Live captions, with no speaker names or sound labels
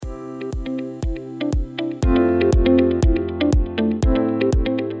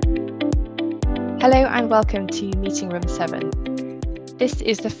and welcome to Meeting Room 7. This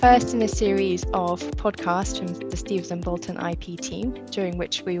is the first in a series of podcasts from the Stevenson Bolton IP team, during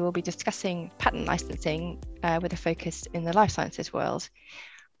which we will be discussing patent licensing with a focus in the life sciences world.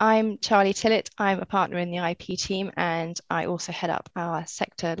 I'm Charlie Tillett. I'm a partner in the IP team, and I also head up our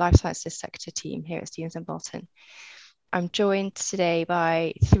life sciences sector team here at Stevenson Bolton. I'm joined today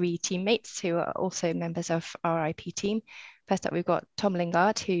by three teammates who are also members of our IP team. First up, we've got Tom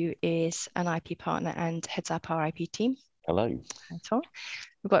Lingard, who is an IP partner and heads up our IP team. Hello. Hi, Tom.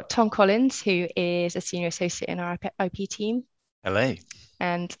 We've got Tom Collins, who is a senior associate in our IP team. Hello.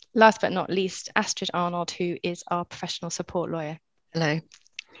 And last but not least, Astrid Arnold, who is our professional support lawyer. Hello.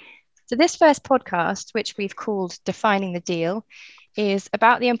 So this first podcast, which we've called Defining the Deal, is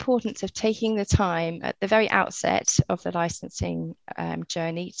about the importance of taking the time at the very outset of the licensing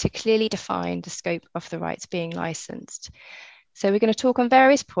journey to clearly define the scope of the rights being licensed. So we're going to talk on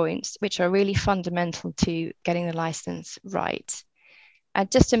various points which are really fundamental to getting the license right.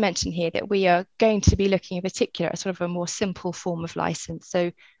 And just to mention here that we are going to be looking in particular at sort of a more simple form of license.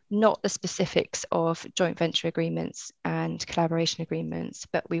 So not the specifics of joint venture agreements and collaboration agreements,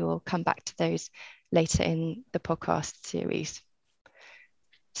 but we will come back to those later in the podcast series.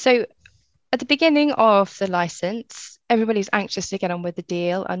 So at the beginning of the license, everybody's anxious to get on with the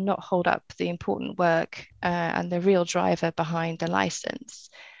deal and not hold up the important work and the real driver behind the license.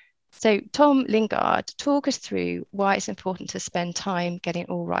 So Tom Lingard, talk us through why it's important to spend time getting it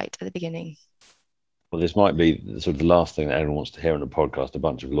all right at the beginning. Well, this might be sort of the last thing that anyone wants to hear on a podcast, a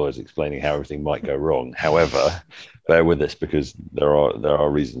bunch of lawyers explaining how everything might go wrong. However, bear with us because there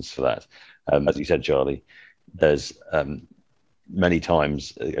are reasons for that. As you said, Charlie, there's many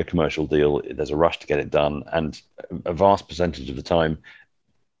times a commercial deal, there's a rush to get it done, and a vast percentage of the time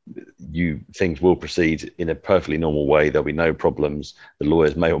things will proceed in a perfectly normal way. There'll be no problems. The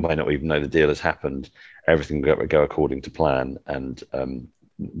lawyers may or may not even know the deal has happened. Everything will go according to plan, and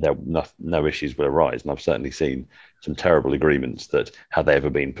no issues will arise. And I've certainly seen some terrible agreements that, had they ever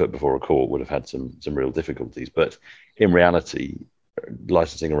been put before a court, would have had some real difficulties. But in reality,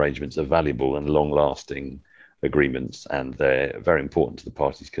 licensing arrangements are valuable and long-lasting agreements, and they're very important to the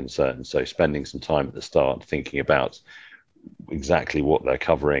parties concerned. So spending some time at the start thinking about exactly what they're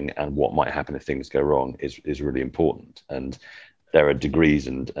covering and what might happen if things go wrong is really important. And there are degrees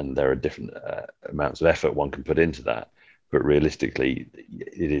and there are different amounts of effort one can put into that. But realistically,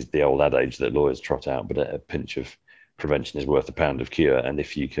 it is the old adage that lawyers trot out, but a pinch of prevention is worth a pound of cure. And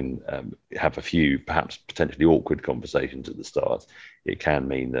if you can have a few perhaps potentially awkward conversations at the start, it can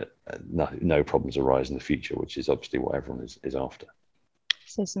mean that no problems arise in the future, which is obviously what everyone is after.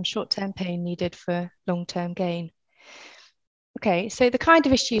 So some short-term pain needed for long-term gain. Okay, so the kind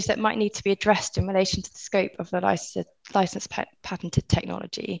of issues that might need to be addressed in relation to the scope of the licensed patented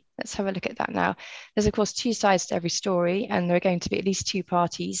technology. Let's have a look at that now. There's of course two sides to every story, and there are going to be at least two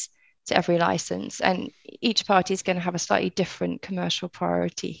parties to every license, and each party is going to have a slightly different commercial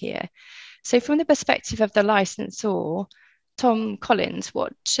priority here. So from the perspective of the licensor, Tom Collins,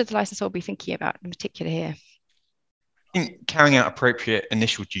 what should the licensor be thinking about in particular here? I think carrying out appropriate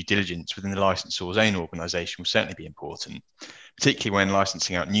initial due diligence within the licensor's own organisation will certainly be important, particularly when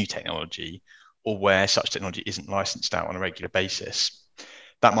licensing out new technology or where such technology isn't licensed out on a regular basis.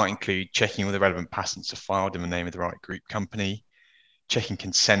 That might include checking all the relevant patents are filed in the name of the right group company, checking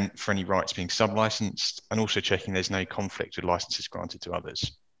consent for any rights being sub-licensed, and also checking there's no conflict with licenses granted to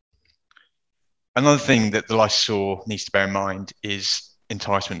others. Another thing that the licensor needs to bear in mind is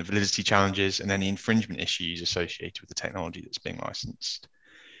entitlement and validity challenges and any infringement issues associated with the technology that's being licensed.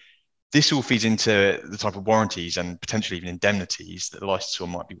 This all feeds into the type of warranties and potentially even indemnities that the licensor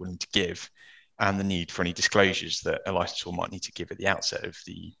might be willing to give, and the need for any disclosures that a licensor might need to give at the outset of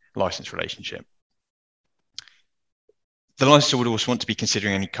the license relationship. The licensor would also want to be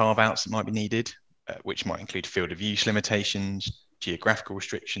considering any carve-outs that might be needed, which might include field of use limitations, geographical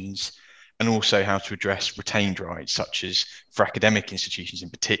restrictions, and also how to address retained rights, such as for academic institutions in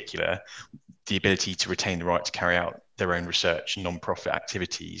particular, the ability to retain the right to carry out their own research and non-profit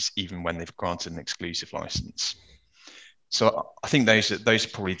activities, even when they've granted an exclusive license. So I think those are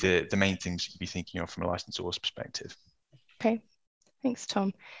probably the main things you'd be thinking of from a licensor's perspective. Okay, thanks,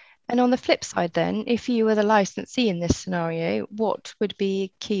 Tom. And on the flip side then, if you were the licensee in this scenario, what would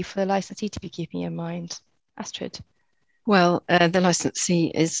be key for the licensee to be keeping in mind? Astrid? Well, the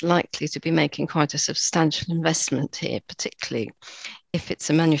licensee is likely to be making quite a substantial investment here, particularly if it's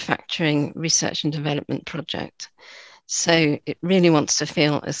a manufacturing research and development project. So it really wants to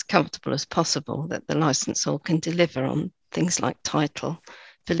feel as comfortable as possible that the licensor can deliver on things like title,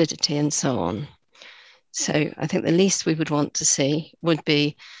 validity, and so on. So I think the least we would want to see would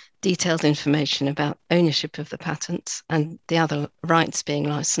be detailed information about ownership of the patents and the other rights being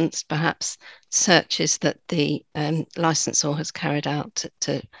licensed, perhaps searches that the licensor has carried out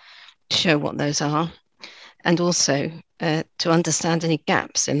to show what those are, and also to understand any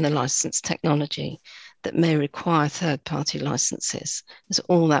gaps in the licensed technology that may require third-party licenses, as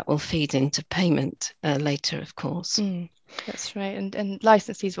all that will feed into payment later, of course. That's right. And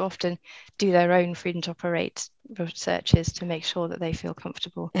licensees will often do their own freedom to operate researches to make sure that they feel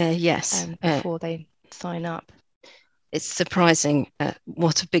comfortable before they sign up. It's surprising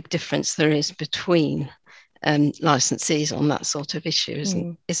what a big difference there is between licensees on that sort of issue,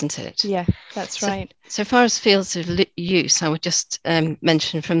 isn't it? Yeah, that's right. So far as fields of use, I would just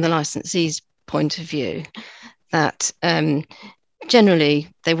mention from the licensee's point of view that generally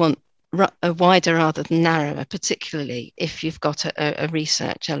they want a wider rather than narrower, particularly if you've got a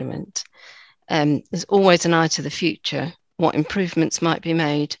research element. There's always an eye to the future, what improvements might be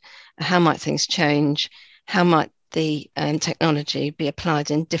made, how might things change, how might the technology be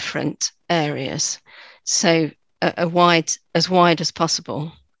applied in different areas. So as wide as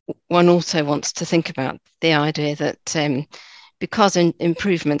possible. One also wants to think about the idea that because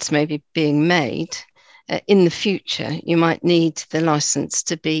improvements may be being made, in the future, you might need the license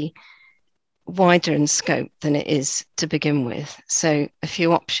to be wider in scope than it is to begin with. So a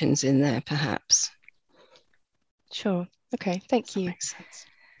few options in there, perhaps. Sure. Okay, thank you. That makes sense.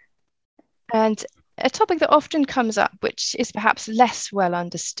 And a topic that often comes up, which is perhaps less well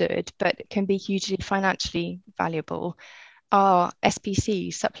understood, but can be hugely financially valuable, are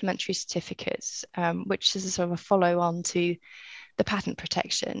SPCs, supplementary certificates, which is a sort of a follow-on to the patent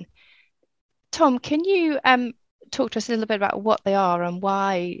protection. Tom, can you talk to us a little bit about what they are and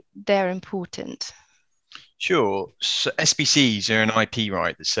why they're important? Sure. So SPCs are an IP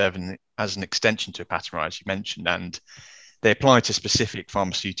right that serve as an extension to a patent right, as you mentioned, and they apply to specific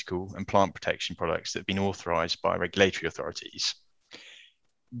pharmaceutical and plant protection products that have been authorized by regulatory authorities.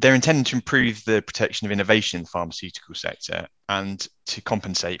 They're intended to improve the protection of innovation in the pharmaceutical sector and to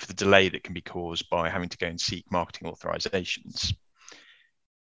compensate for the delay that can be caused by having to go and seek marketing authorizations.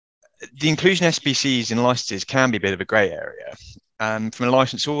 The inclusion of SPCs in licenses can be a bit of a grey area. From a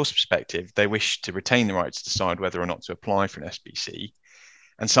licensor's perspective, they wish to retain the right to decide whether or not to apply for an SPC,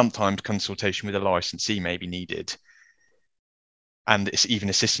 and sometimes consultation with a licensee may be needed, and it's even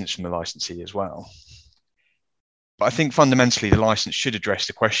assistance from the licensee as well. But I think fundamentally the license should address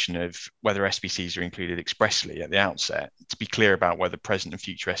the question of whether SPCs are included expressly at the outset, to be clear about whether present and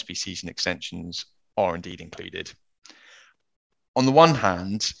future SPCs and extensions are indeed included. On the one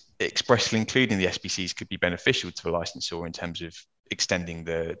hand, expressly including the SPCs could be beneficial to the licensor in terms of extending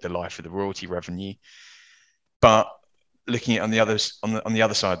the life of the royalty revenue. But looking at on the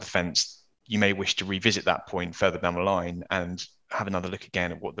other side of the fence, you may wish to revisit that point further down the line and have another look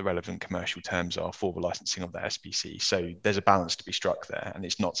again at what the relevant commercial terms are for the licensing of that SPC. So there's a balance to be struck there, and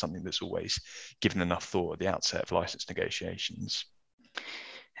it's not something that's always given enough thought at the outset of license negotiations.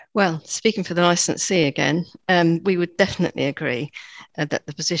 Well, speaking for the licensee again, we would definitely agree that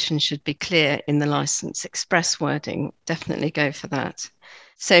the position should be clear in the license. Express wording, definitely go for that.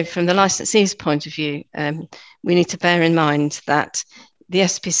 So from the licensee's point of view, we need to bear in mind that the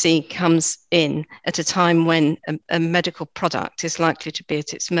SPC comes in at a time when a medical product is likely to be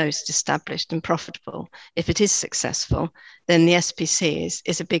at its most established and profitable. If it is successful, then the SPC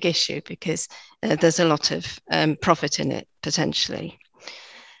is a big issue because there's a lot of profit in it potentially.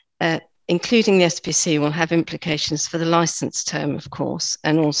 Including the SPC will have implications for the license term, of course,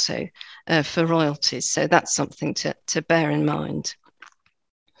 and also for royalties. So that's something to bear in mind.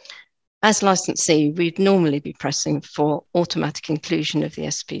 As licensee, we'd normally be pressing for automatic inclusion of the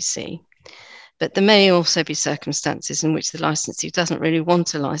SPC, but there may also be circumstances in which the licensee doesn't really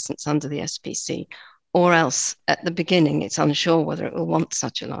want a license under the SPC, or else at the beginning it's unsure whether it will want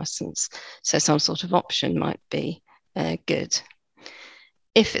such a license. So some sort of option might be good.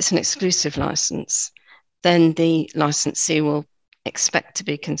 If it's an exclusive license, then the licensee will expect to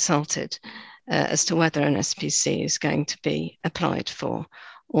be consulted as to whether an SPC is going to be applied for.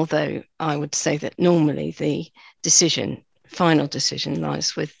 Although I would say that normally the final decision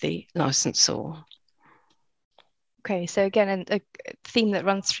lies with the licensor. Okay, so again, a theme that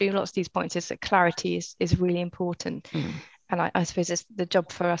runs through lots of these points is that clarity is really important. And I suppose it's the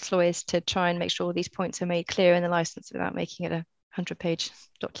job for us lawyers to try and make sure all these points are made clear in the license without making it a 100-page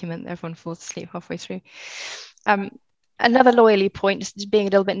document that everyone falls asleep halfway through. Another lawyerly point is being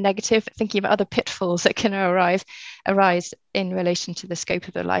a little bit negative, thinking about other pitfalls that can arise in relation to the scope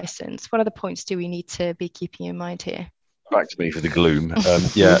of the license. What other points do we need to be keeping in mind here? Back to me for the gloom.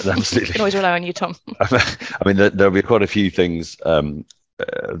 Yeah, absolutely. You can always rely on you, Tom. I mean, there'll be quite a few things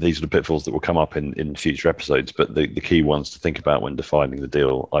these are the pitfalls that will come up in future episodes. But the key ones to think about when defining the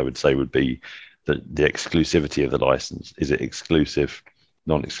deal, I would say, would be the exclusivity of the license. Is it exclusive,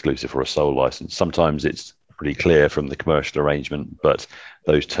 non-exclusive, or a sole license? Sometimes it's pretty clear from the commercial arrangement, but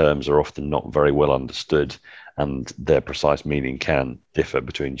those terms are often not very well understood, and their precise meaning can differ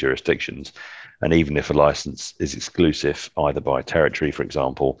between jurisdictions. And even if a license is exclusive, either by territory, for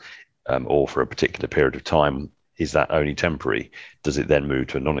example, or for a particular period of time, is that only temporary? Does it then move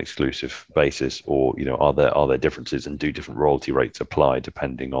to a non-exclusive basis, or are there differences, and do different royalty rates apply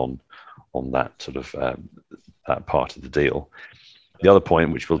depending on that sort of that part of the deal? The other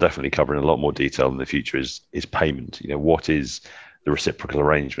point, which we'll definitely cover in a lot more detail in the future, is payment. What is the reciprocal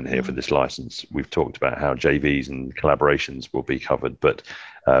arrangement here for this license? We've talked about how JVs and collaborations will be covered, but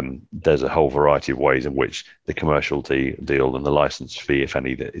there's a whole variety of ways in which the commercial deal and the license fee, if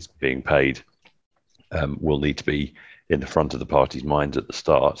any, that is being paid will need to be in the front of the parties' minds at the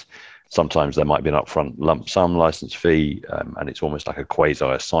start. Sometimes there might be an upfront lump sum license fee, and it's almost like a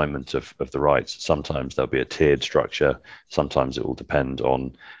quasi-assignment of the rights. Sometimes there'll be a tiered structure. Sometimes it will depend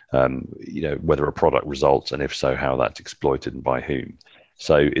on whether a product results, and if so, how that's exploited and by whom.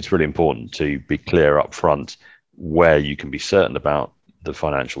 So it's really important to be clear up front where you can be certain about the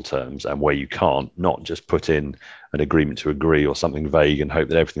financial terms and where you can't, not just put in an agreement to agree or something vague and hope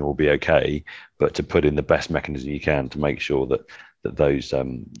that everything will be okay, but to put in the best mechanism you can to make sure that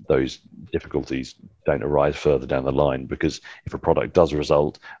those difficulties don't arise further down the line. Because if a product does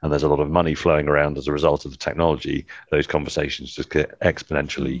result and there's a lot of money flowing around as a result of the technology, those conversations just get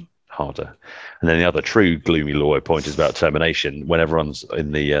exponentially harder. And then the other true gloomy lawyer point is about termination. When everyone's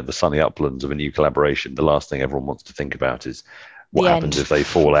in the sunny uplands of a new collaboration, the last thing everyone wants to think about is what happens if they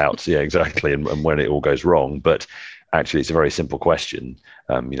fall out. Yeah, exactly. And when it all goes wrong. But actually, it's a very simple question.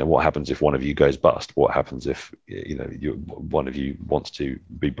 What happens if one of you goes bust? What happens if one of you wants to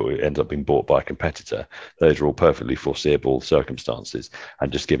ends up being bought by a competitor? Those are all perfectly foreseeable circumstances.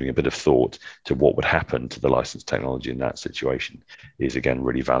 And just giving a bit of thought to what would happen to the licensed technology in that situation is, again,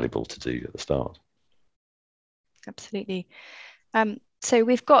 really valuable to do at the start. Absolutely. So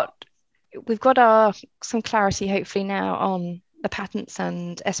we've got some clarity, hopefully, now on the patents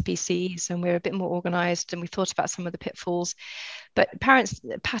and SPCs, and we're a bit more organized, and we've thought about some of the pitfalls. But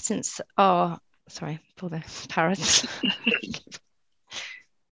patents are, sorry for the parrots.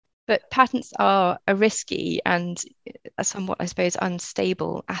 But patents are a risky and a somewhat, I suppose,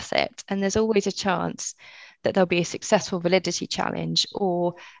 unstable asset. And there's always a chance that there'll be a successful validity challenge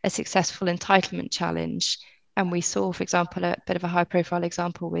or a successful entitlement challenge. And we saw, for example, a bit of a high profile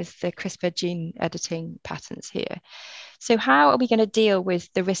example with the CRISPR gene editing patents here. So how are we going to deal with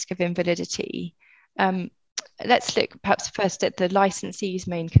the risk of invalidity? Let's look perhaps first at the licensee's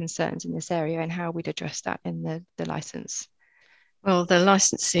main concerns in this area and how we'd address that in the license. Well, the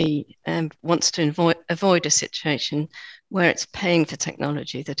licensee wants to avoid a situation where it's paying for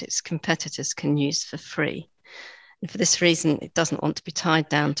technology that its competitors can use for free. And for this reason, it doesn't want to be tied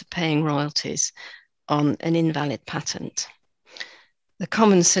down to paying royalties on an invalid patent. The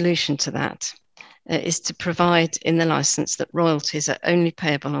common solution to that is to provide in the license that royalties are only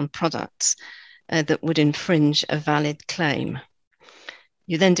payable on products that would infringe a valid claim.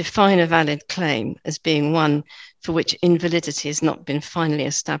 You then define a valid claim as being one for which invalidity has not been finally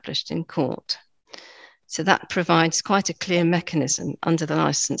established in court. So that provides quite a clear mechanism under the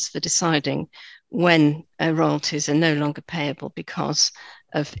license for deciding when royalties are no longer payable because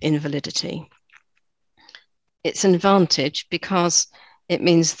of invalidity. It's an advantage because it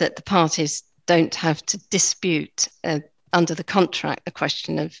means that the parties don't have to dispute under the contract the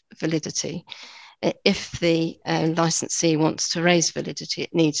question of validity. If the licensee wants to raise validity,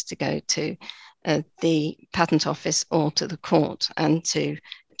 it needs to go to the patent office or to the court and to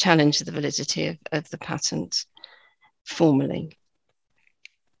challenge the validity of the patent formally.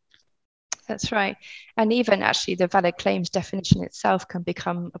 That's right. And even actually the valid claims definition itself can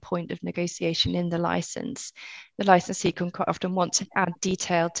become a point of negotiation in the license. The licensee can quite often want to add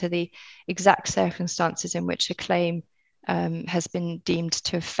detail to the exact circumstances in which a claim has been deemed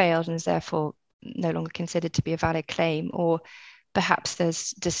to have failed and is therefore no longer considered to be a valid claim. Or perhaps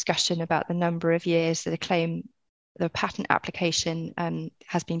there's discussion about the number of years that the patent application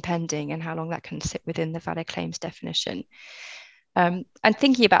has been pending and how long that can sit within the valid claims definition. And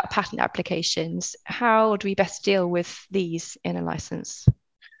thinking about patent applications, how do we best deal with these in a license?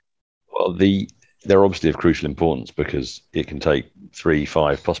 Well, they're obviously of crucial importance because it can take 3,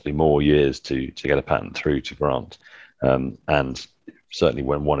 5, possibly more years to get a patent through to grant. And certainly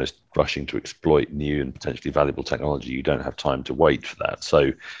when one is rushing to exploit new and potentially valuable technology, you don't have time to wait for that.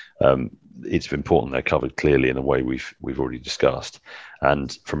 So it's important they're covered clearly in a way we've already discussed.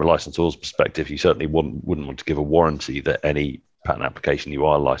 And from a licensor's perspective, you certainly wouldn't want to give a warranty that any patent application you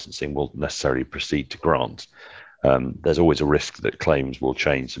are licensing will necessarily proceed to grant. There's always a risk that claims will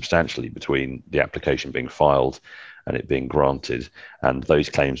change substantially between the application being filed and it being granted, and those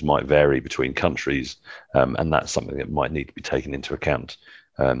claims might vary between countries, and that's something that might need to be taken into account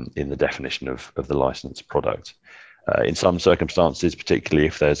in the definition of the licensed product. In some circumstances, particularly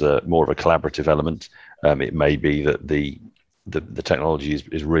if there's more of a collaborative element, it may be that the technology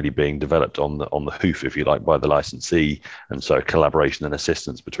is really being developed on the hoof, if you like, by the licensee, and so collaboration and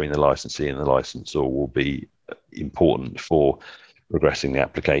assistance between the licensee and the licensor will be important for progressing the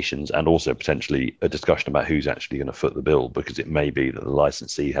applications, and also potentially a discussion about who's actually going to foot the bill, because it may be that the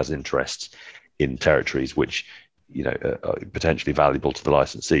licensee has interests in territories which are potentially valuable to the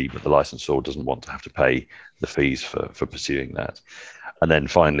licensee, but the licensor doesn't want to have to pay the fees for pursuing that. And then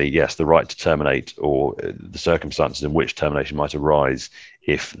finally, yes, the right to terminate, or the circumstances in which termination might arise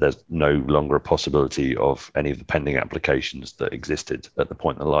if there's no longer a possibility of any of the pending applications that existed at the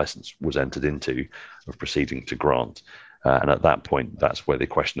point the license was entered into of proceeding to grant. And at that point, that's where the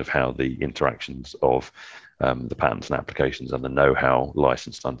question of how the interactions of the patents and applications and the know-how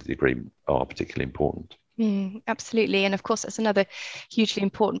licensed under the agreement are particularly important. Absolutely. And of course, that's another hugely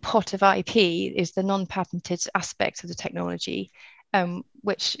important pot of IP is the non-patented aspect of the technology,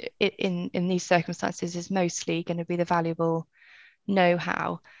 which in these circumstances is mostly going to be the valuable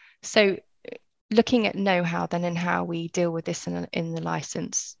know-how. So looking at know-how then and how we deal with this in the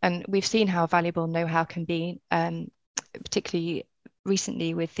license, and we've seen how valuable know-how can be, particularly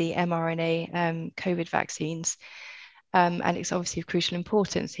recently with the mRNA COVID vaccines, and it's obviously of crucial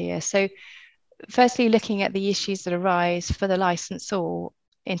importance here. So firstly, looking at the issues that arise for the licensor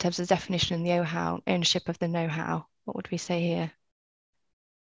in terms of definition and the know-how, ownership of the know-how, what would we say here?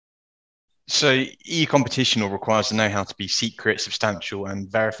 So EU competition law requires the know-how to be secret, substantial,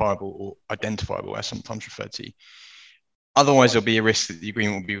 and verifiable or identifiable, as sometimes referred to. Otherwise, there'll be a risk that the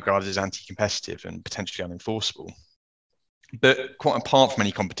agreement will be regarded as anti-competitive and potentially unenforceable. But quite apart from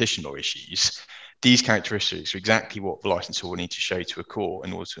any competition law issues, these characteristics are exactly what the licensor will need to show to a court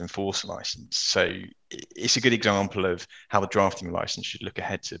in order to enforce a license. So it's a good example of how the drafting of a license should look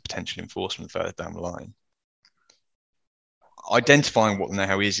ahead to potential enforcement further down the line. Identifying what the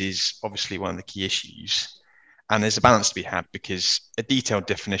know-how is obviously one of the key issues. And there's a balance to be had, because a detailed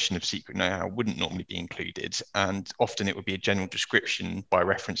definition of secret know-how wouldn't normally be included. And often it would be a general description by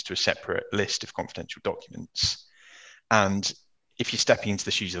reference to a separate list of confidential documents. And if you're stepping into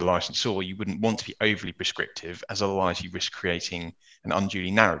the shoes of the licensor, you wouldn't want to be overly prescriptive, as otherwise you risk creating an unduly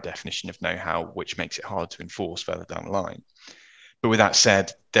narrow definition of know-how, which makes it hard to enforce further down the line. But with that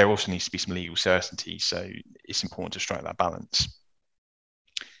said, there also needs to be some legal certainty, so it's important to strike that balance.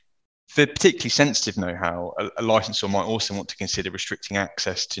 For particularly sensitive know-how, a licensor might also want to consider restricting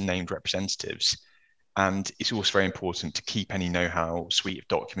access to named representatives. And it's also very important to keep any know-how suite of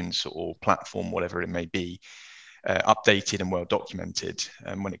documents or platform, whatever it may be, updated and well documented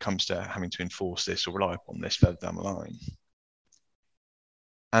when it comes to having to enforce this or rely upon this further down the line.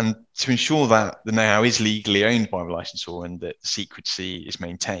 And to ensure that the know-how is legally owned by the licensor and that the secrecy is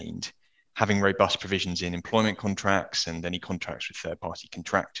maintained, having robust provisions in employment contracts and any contracts with third-party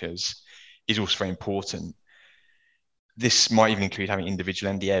contractors is also very important. This might even include having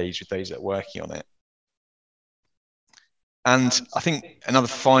individual NDAs with those that are working on it. And I think another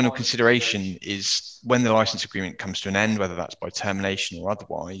final consideration is when the license agreement comes to an end, whether that's by termination or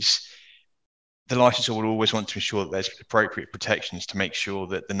otherwise, the licensor will always want to ensure that there's appropriate protections to make sure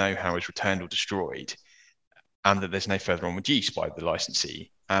that the know-how is returned or destroyed and that there's no further onward use by the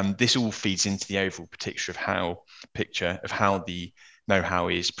licensee. And this all feeds into the overall picture of how the know-how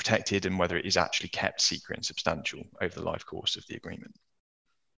is protected and whether it is actually kept secret and substantial over the life course of the agreement.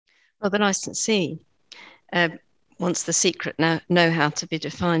 Well, the licensee wants the secret know-how to be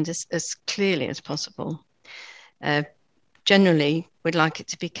defined as clearly as possible. Generally, we'd like it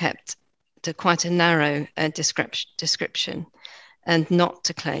to be kept to quite a narrow description and not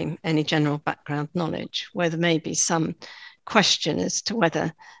to claim any general background knowledge, where there may be some question as to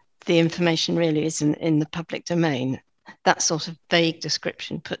whether the information really is in the public domain. That sort of vague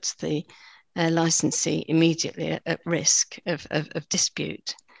description puts the licensee immediately at risk of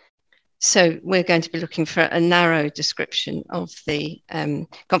dispute. So we're going to be looking for a narrow description of the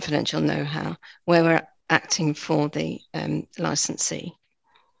confidential know-how where we're acting for the licensee.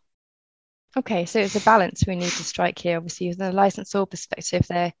 Okay, so it's a balance we need to strike here. Obviously, from the licensor perspective,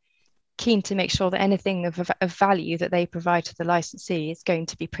 they're keen to make sure that anything of value that they provide to the licensee is going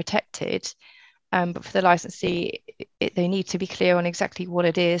to be protected. But for the licensee, they need to be clear on exactly what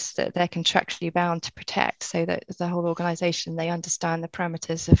it is that they're contractually bound to protect, so that the whole organisation, they understand the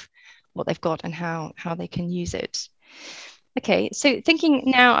parameters of what they've got and how they can use it. Okay, so thinking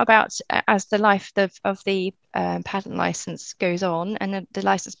now about as the life of the patent license goes on, and the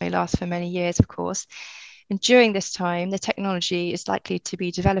license may last for many years, of course, and during this time, the technology is likely to be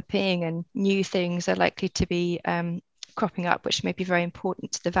developing and new things are likely to be cropping up, which may be very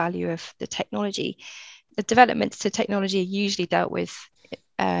important to the value of the technology. The developments to technology are usually dealt with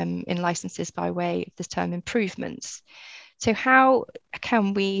in licenses by way of the term improvements. So how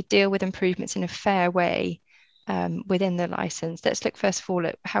can we deal with improvements in a fair way within the license? Let's look first of all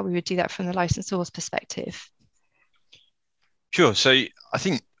at how we would do that from the licensor's perspective. Sure. So I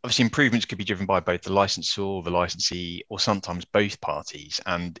think obviously improvements could be driven by both the licensor, the licensee, or sometimes both parties.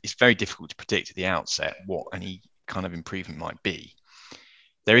 And it's very difficult to predict at the outset what any kind of improvement might be.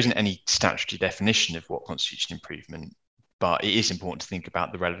 There isn't any statutory definition of what constitutes an improvement, but it is important to think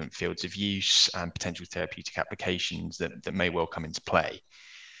about the relevant fields of use and potential therapeutic applications that may well come into play,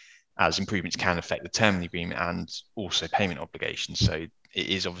 as improvements can affect the term of the agreement and also payment obligations. So it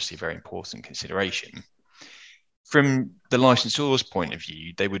is obviously a very important consideration. From the licensor's point of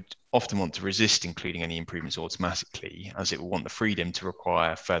view, they would often want to resist including any improvements automatically, as it will want the freedom to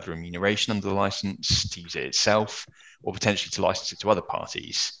require further remuneration under the license, to use it itself, or potentially to license it to other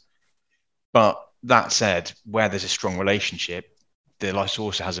parties. But that said, where there's a strong relationship, the licensor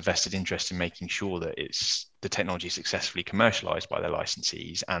also has a vested interest in making sure that the technology is successfully commercialized by their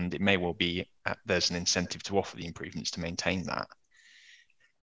licensees, and it may well be there's an incentive to offer the improvements to maintain that.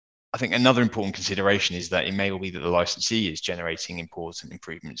 I think another important consideration is that it may well be that the licensee is generating important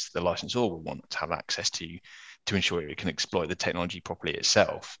improvements that the licensor will want to have access to ensure it can exploit the technology properly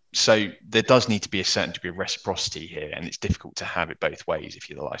itself. So there does need to be a certain degree of reciprocity here, and it's difficult to have it both ways if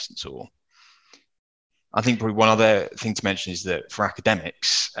you're the licensor. I think probably one other thing to mention is that for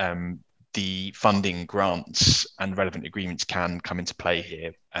academics, the funding grants and relevant agreements can come into play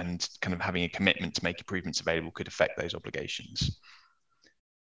here, and kind of having a commitment to make improvements available could affect those obligations.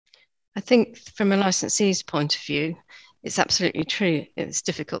 I think from a licensee's point of view, it's absolutely true. It's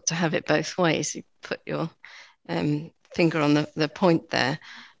difficult to have it both ways. You put your finger on the point there.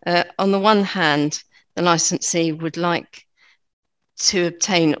 On the one hand, the licensee would like to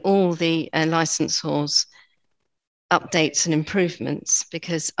obtain all the licensor's updates and improvements,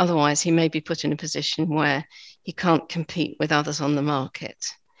 because otherwise he may be put in a position where he can't compete with others on the market.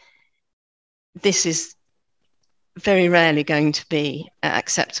 This is very rarely going to be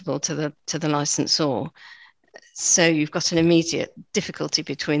acceptable to the licensor. So you've got an immediate difficulty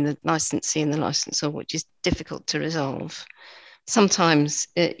between the licensee and the licensor, which is difficult to resolve. Sometimes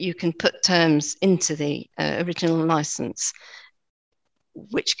you can put terms into the original license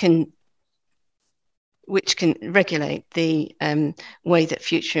which can regulate the way that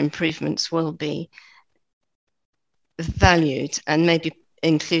future improvements will be valued, and maybe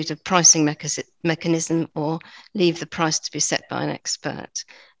include a pricing mechanism or leave the price to be set by an expert.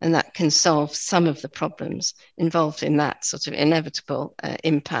 And that can solve some of the problems involved in that sort of inevitable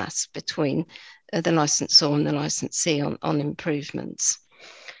impasse between the licensor and the licensee on improvements.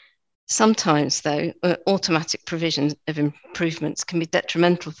 Sometimes, though, automatic provision of improvements can be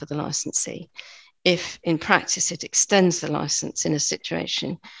detrimental for the licensee if, in practice, it extends the license in a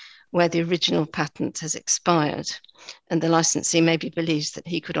situation where the original patent has expired and the licensee maybe believes that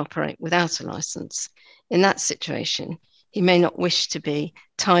he could operate without a license. In that situation, he may not wish to be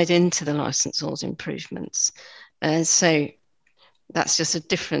tied into the licensor's improvements. And so that's just a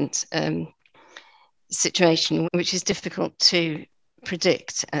different situation, which is difficult to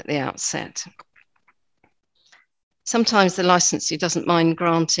predict at the outset. Sometimes the licensee doesn't mind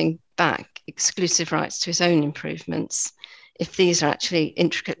granting back exclusive rights to his own improvements if these are actually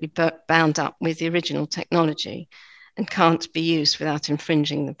intricately bound up with the original technology and can't be used without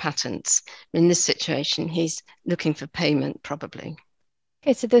infringing the patents. In this situation, he's looking for payment, probably.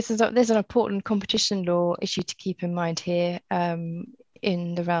 Okay, so there's an important competition law issue to keep in mind here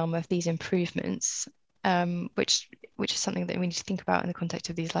in the realm of these improvements, which is something that we need to think about in the context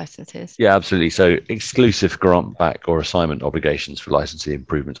of these licenses. Yeah, absolutely. So exclusive grant back or assignment obligations for licensee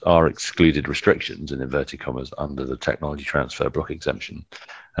improvements are excluded restrictions, in inverted commas, under the technology transfer block exemption.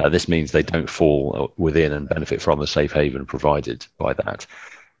 This means they don't fall within and benefit from the safe haven provided by that.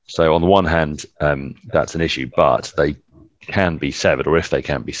 So on the one hand, that's an issue, but they can be severed, or if they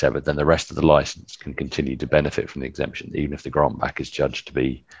can be severed, then the rest of the license can continue to benefit from the exemption, even if the grant back is judged to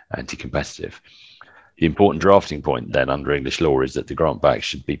be anti-competitive. The important drafting point then under English law is that the grant back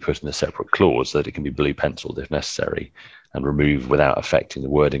should be put in a separate clause so that it can be blue penciled if necessary. and remove without affecting the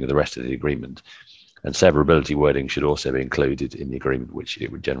wording of the rest of the agreement. And severability wording should also be included in the agreement, which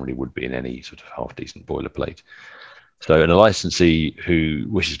it would generally be in any sort of half-decent boilerplate. So a licensee who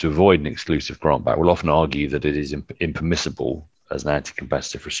wishes to avoid an exclusive grant back will often argue that it is impermissible as an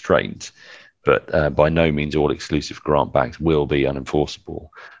anti-competitive restraint, but by no means all exclusive grant backs will be unenforceable.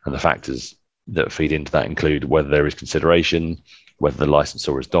 And the factors that feed into that include whether there is consideration, whether the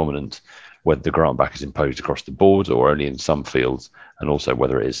licensor is dominant, whether the grant back is imposed across the board or only in some fields, and also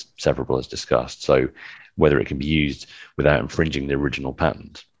whether it is severable as discussed. So whether it can be used without infringing the original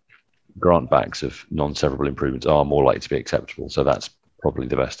patent. Grant backs of non-severable improvements are more likely to be acceptable. So that's probably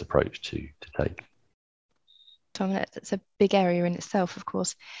the best approach to take. Tom, that's a big area in itself, of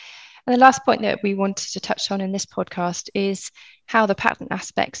course. And the last point that we wanted to touch on in this podcast is how the patent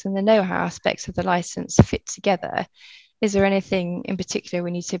aspects and the know-how aspects of the license fit together. Is there anything in particular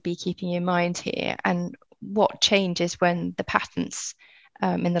we need to be keeping in mind here? And what changes when the patents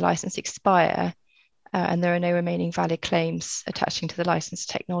in the license expire and there are no remaining valid claims attaching to the licensed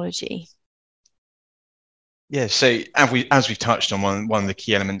technology? Yeah, so as we've touched on, one of the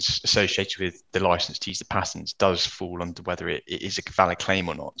key elements associated with the license to use the patents does fall under whether it is a valid claim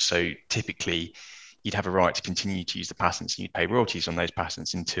or not. So typically, you'd have a right to continue to use the patents and you'd pay royalties on those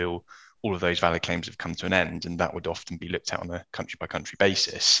patents until all of those valid claims have come to an end, and that would often be looked at on a country-by-country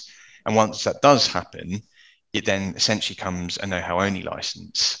basis. And once that does happen, it then essentially comes a know-how only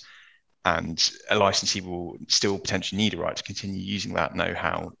license, and a licensee will still potentially need a right to continue using that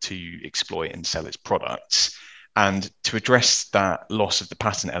know-how to exploit and sell its products. And to address that loss of the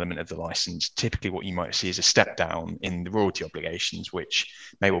patent element of the license, typically what you might see is a step down in the royalty obligations, which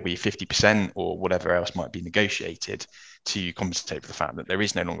may well be 50% or whatever else might be negotiated to compensate for the fact that there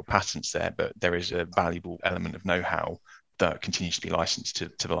is no longer patents there, but there is a valuable element of know-how that continues to be licensed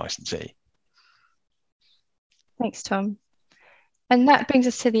to the licensee. Thanks, Tom. And that brings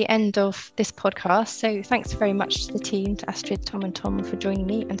us to the end of this podcast. So thanks very much to the team, to Astrid, Tom and Tom for joining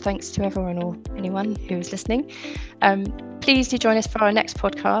me. And thanks to everyone or anyone who is listening. Please do join us for our next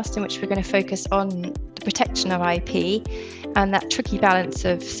podcast, in which we're going to focus on the protection of IP and that tricky balance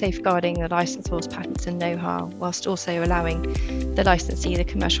of safeguarding the licensor's patents and know-how, whilst also allowing the licensee the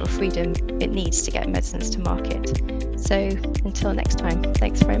commercial freedom it needs to get medicines to market. So until next time,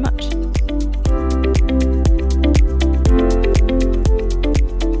 thanks very much.